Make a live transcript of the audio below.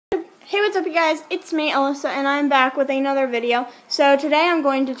what's up you guys, it's me Alyssa and I'm back with another video. So today I'm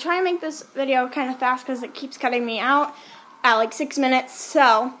going to try and make this video kind of fast because it keeps cutting me out at like 6 minutes.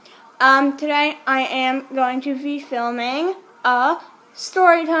 So today I am going to be filming a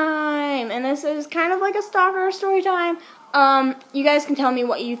story time, and this is kind of like a stalker story time. You guys can tell me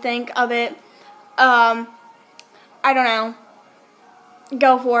what you think of it. I don't know.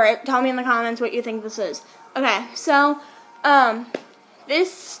 Go for it. Tell me in the comments what you think this is. Okay, so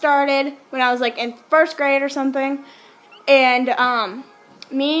this started when I was like in 1st grade or something, and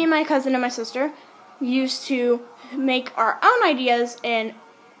me, my cousin, and my sister used to make our own ideas and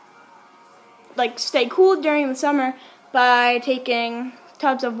like stay cool during the summer by taking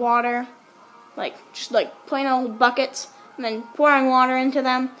tubs of water, like just like plain old buckets, and then pouring water into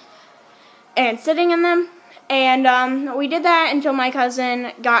them and sitting in them. And we did that until my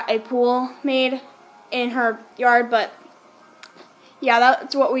cousin got a pool made in her yard, but yeah,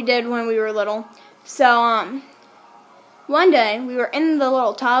 that's what we did when we were little. So, one day, we were in the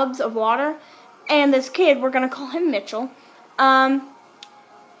little tubs of water, and this kid, we're going to call him Mitchell,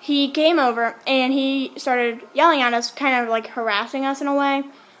 he came over, and he started yelling at us, kind of like harassing us in a way,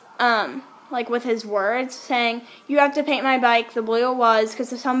 like with his words, saying, "You have to paint my bike the blue it was,"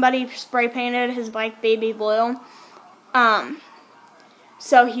 because somebody spray painted his bike baby blue.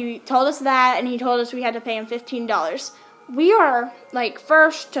 So he told us that, and he told us we had to pay him $15. We are like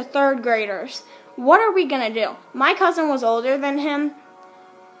 1st to 3rd graders. What are we going to do? My cousin was older than him,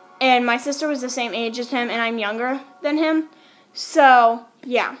 and my sister was the same age as him, and I'm younger than him. So,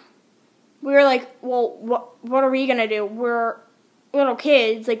 yeah. We were like, well, what are we going to do? We're little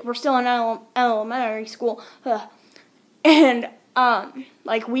kids. Like, we're still in elementary school. And,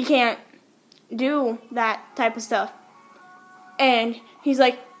 like, we can't do that type of stuff. And he's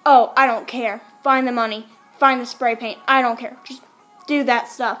like, "Oh, I don't care. Find the money. Find the spray paint. I don't care. Just do that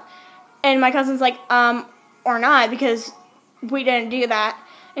stuff." And my cousin's like, or not, because we didn't do that.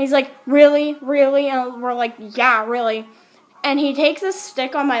 And he's like, "Really? Really?" And we're like, "Yeah, really." And he takes a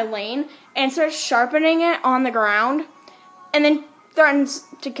stick on my lane and starts sharpening it on the ground, and then threatens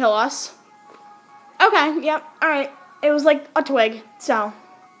to kill us. Okay, yep, alright. It was like a twig, so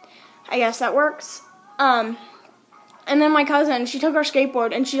I guess that works. And then my cousin, she took her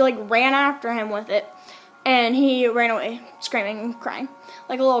skateboard and she like ran after him with it. And he ran away, screaming and crying,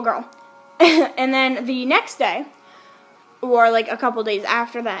 like a little girl. And then the next day, or like a couple days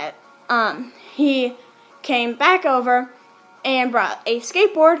after that, he came back over and brought a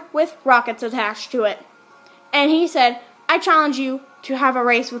skateboard with rockets attached to it. And he said, "I challenge you to have a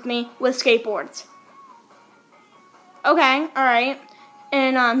race with me with skateboards." Okay, alright.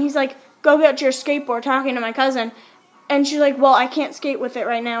 And he's like, "Go get your skateboard," talking to my cousin. And she's like, "Well, I can't skate with it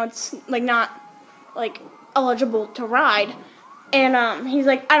right now. It's like not like eligible to ride." And he's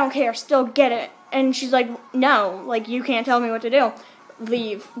like, "I don't care, still get it." And she's like, "No, like you can't tell me what to do.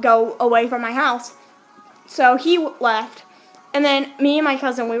 Leave, go away from my house." So he left, and then me and my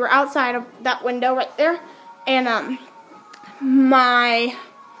cousin, we were outside of that window right there, and my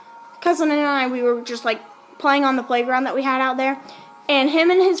cousin and I, we were just like playing on the playground that we had out there, and him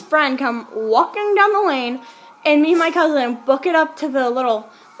and his friend come walking down the lane, and me and my cousin book it up to the little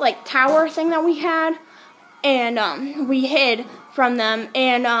like tower thing that we had. And we hid from them,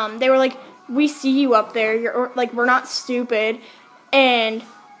 and they were like, "We see you up there. You're like, we're not stupid." And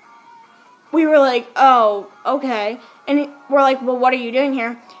we were like, "Oh, okay." And we're like, "Well, what are you doing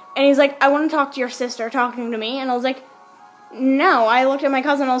here?" And he's like, "I want to talk to your sister," talking to me. And I was like, "No." I looked at my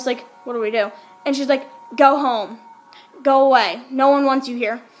cousin, and I was like, "What do we do?" And she's like, "Go home. Go away. No one wants you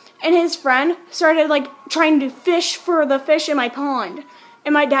here." And his friend started like trying to fish for the fish in my pond.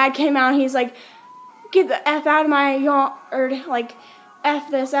 And my dad came out, and he's like, "Get the F out of my yard, like, F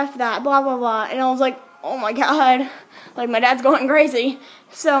this, F that, blah, blah, blah." And I was like, oh my god, like, my dad's going crazy.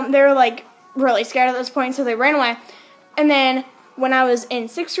 So they were, like, really scared at this point, so they ran away. And then when I was in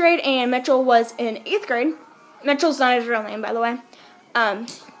 6th grade and Mitchell was in 8th grade, Mitchell's not his real name, by the way,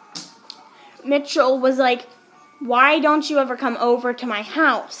 Mitchell was like, "Why don't you ever come over to my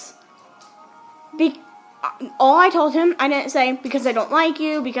house?" All I told him, I didn't say, "Because I don't like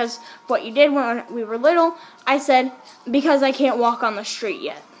you, because of what you did when we were little." I said, "Because I can't walk on the street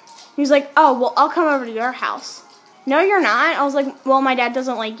yet." He was like, "Oh, well, I'll come over to your house." "No, you're not." I was like, "Well, my dad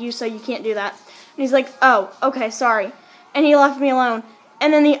doesn't like you, so you can't do that." And he's like, "Oh, okay, sorry." And he left me alone.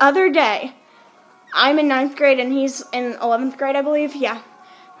 And then the other day, I'm in 9th grade, and he's in 11th grade, I believe. Yeah.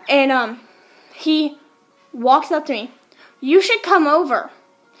 And he walks up to me. "You should come over.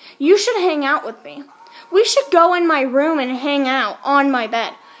 You should hang out with me. We should go in my room and hang out on my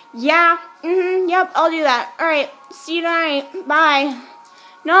bed." "Yeah, yep, I'll do that. Alright, see you tonight. Bye."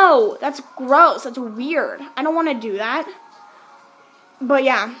 No, that's gross. That's weird. I don't want to do that. But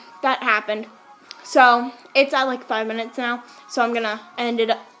yeah, that happened. So it's at like 5 minutes now. So I'm going to end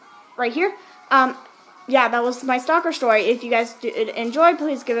it right here. Yeah, that was my stalker story. If you guys did enjoy,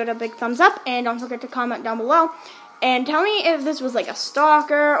 please give it a big thumbs up. And don't forget to comment down below. And tell me if this was like a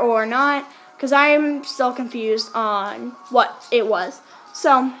stalker or not. Because I'm still confused on what it was.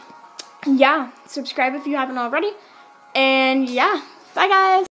 So, yeah, subscribe if you haven't already. And yeah, bye guys.